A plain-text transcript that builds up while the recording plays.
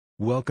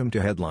Welcome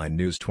to Headline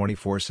News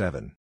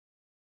 24/7.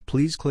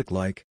 Please click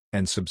like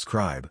and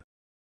subscribe.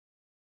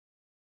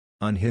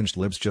 Unhinged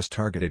Libs just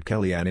targeted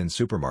Kellyanne in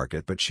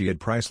supermarket, but she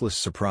had Priceless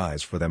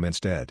surprise for them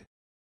instead.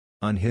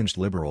 Unhinged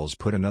liberals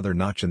put another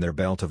notch in their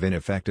belt of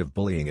ineffective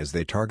bullying as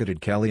they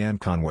targeted Kellyanne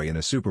Conway in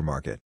a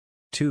supermarket.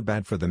 Too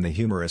bad for them, the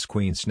humorous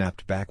queen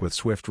snapped back with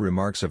swift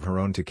remarks of her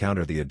own to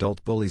counter the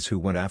adult bullies who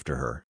went after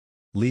her.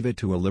 Leave it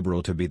to a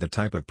liberal to be the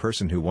type of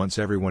person who wants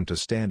everyone to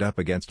stand up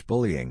against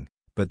bullying,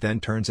 but then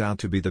turns out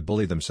to be the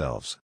bully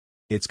themselves.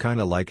 It's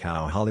kinda like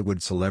how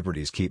Hollywood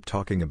celebrities keep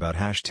talking about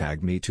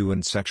 #MeToo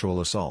and sexual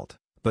assault,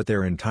 but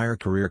their entire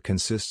career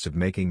consists of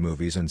making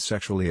movies and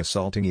sexually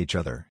assaulting each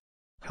other.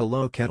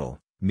 Hello kettle,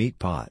 meat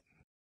pot.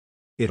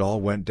 It all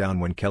went down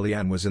when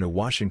Kellyanne was in a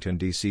Washington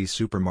D.C.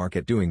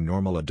 supermarket doing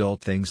normal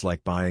adult things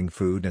like buying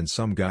food, and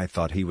some guy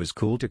thought he was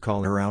cool to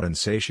call her out and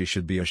say she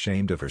should be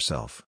ashamed of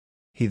herself.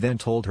 He then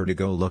told her to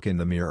go look in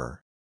the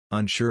mirror.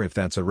 Unsure if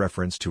that's a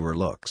reference to her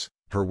looks,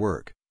 her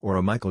work, or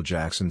a Michael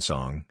Jackson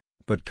song,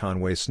 but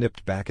Conway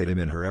snipped back at him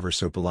in her ever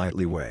so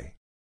politely way.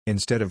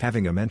 Instead of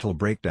having a mental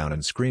breakdown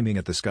and screaming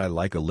at the sky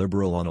like a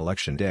liberal on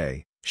election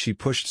day, she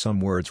pushed some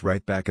words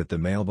right back at the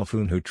male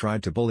buffoon who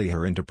tried to bully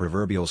her into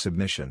proverbial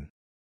submission.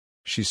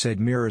 She said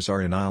mirrors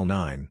are in aisle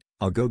 9,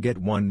 I'll go get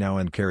one now,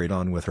 and carried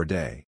on with her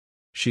day.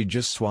 She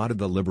just swatted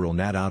the liberal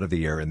gnat out of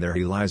the air, and there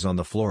he lies on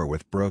the floor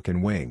with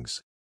broken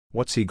wings.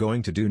 What's he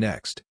going to do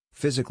next?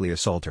 Physically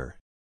assault her?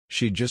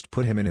 She just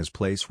put him in his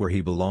place where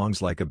he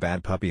belongs, like a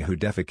bad puppy who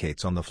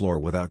defecates on the floor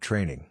without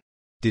training.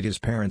 Did his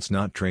parents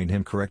not train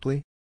him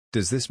correctly?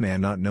 Does this man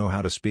not know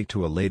how to speak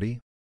to a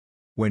lady?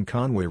 When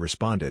Conway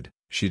responded,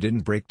 she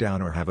didn't break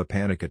down or have a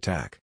panic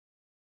attack.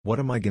 What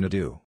am I gonna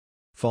do?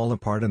 Fall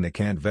apart in the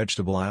canned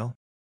vegetable aisle?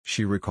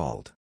 She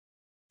recalled.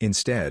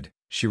 Instead,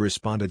 she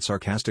responded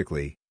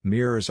sarcastically,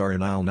 mirrors are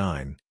in aisle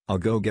 9, I'll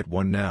go get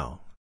one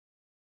now.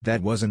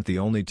 That wasn't the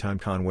only time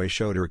Conway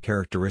showed her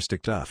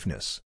characteristic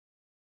toughness.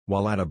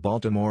 While at a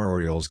Baltimore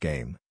Orioles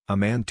game, a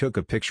man took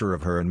a picture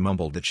of her and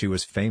mumbled that she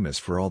was famous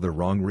for all the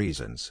wrong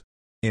reasons.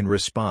 In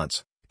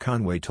response,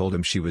 Conway told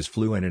him she was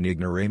fluent in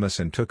ignoramus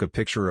and took a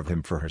picture of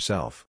him for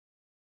herself.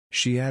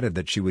 She added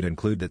that she would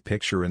include that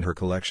picture in her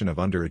collection of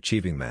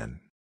underachieving men.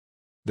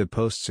 The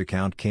Post's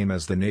account came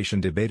as the nation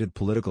debated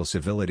political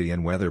civility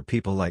and whether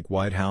people like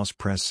White House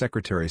Press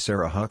Secretary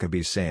Sarah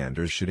Huckabee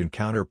Sanders should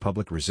encounter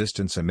public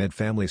resistance amid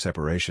family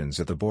separations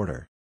at the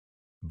border.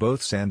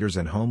 Both Sanders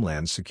and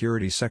Homeland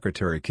Security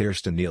Secretary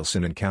Kirstjen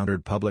Nielsen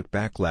encountered public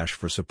backlash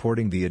for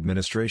supporting the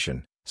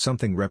administration,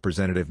 something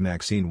Representative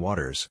Maxine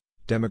Waters,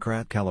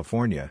 Democrat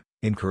California,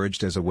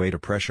 encouraged as a way to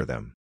pressure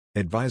them.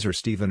 Advisor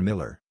Stephen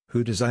Miller,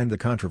 who designed the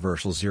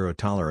controversial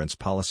zero-tolerance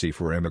policy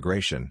for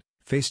immigration,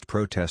 faced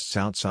protests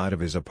outside of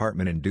his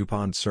apartment in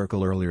DuPont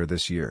Circle earlier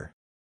this year.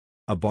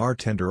 A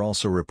bartender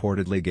also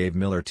reportedly gave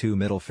Miller 2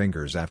 middle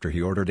fingers after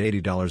he ordered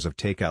 $80 of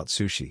takeout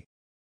sushi.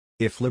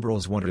 If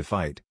liberals want to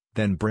fight,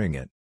 then bring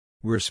it.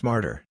 We're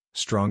smarter,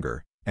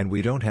 stronger, and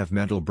we don't have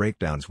mental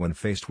breakdowns when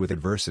faced with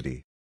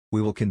adversity.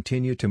 We will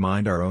continue to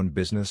mind our own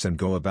business and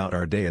go about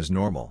our day as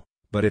normal,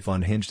 but if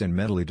unhinged and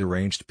mentally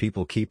deranged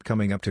people keep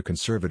coming up to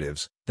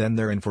conservatives, then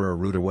they're in for a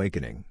rude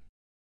awakening.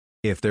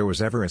 If there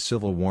was ever a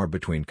civil war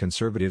between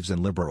conservatives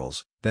and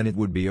liberals, then it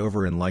would be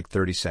over in like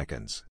 30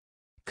 seconds.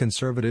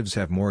 Conservatives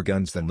have more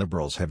guns than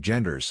liberals have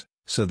genders,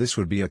 so this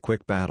would be a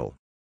quick battle.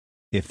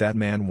 If that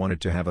man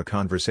wanted to have a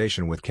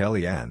conversation with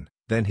Kellyanne,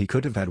 then he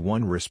could have had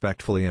one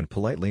respectfully and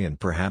politely, and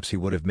perhaps he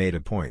would have made a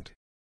point.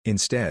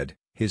 Instead,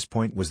 his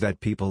point was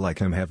that people like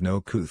him have no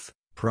couth,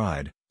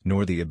 pride,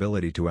 nor the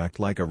ability to act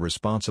like a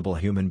responsible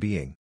human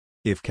being.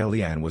 If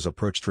Kellyanne was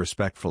approached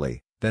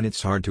respectfully, then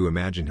it's hard to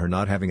imagine her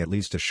not having at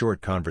least a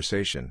short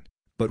conversation,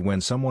 but when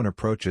someone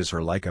approaches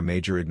her like a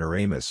major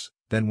ignoramus,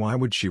 then why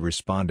would she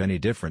respond any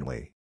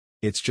differently?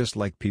 It's just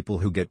like people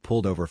who get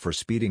pulled over for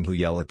speeding who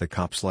yell at the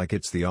cops like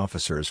it's the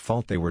officer's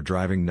fault they were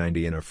driving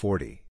 90 in a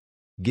 40.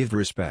 Give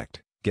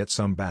respect, get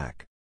some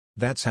back.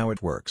 That's how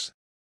it works.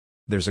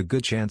 There's a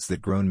good chance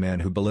that grown man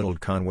who belittled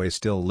Conway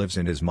still lives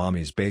in his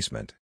mommy's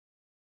basement.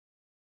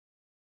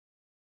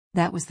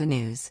 That was the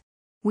news.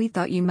 We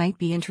thought you might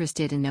be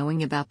interested in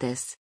knowing about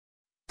this.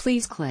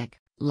 Please click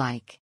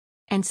like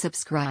and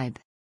subscribe.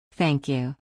 Thank you.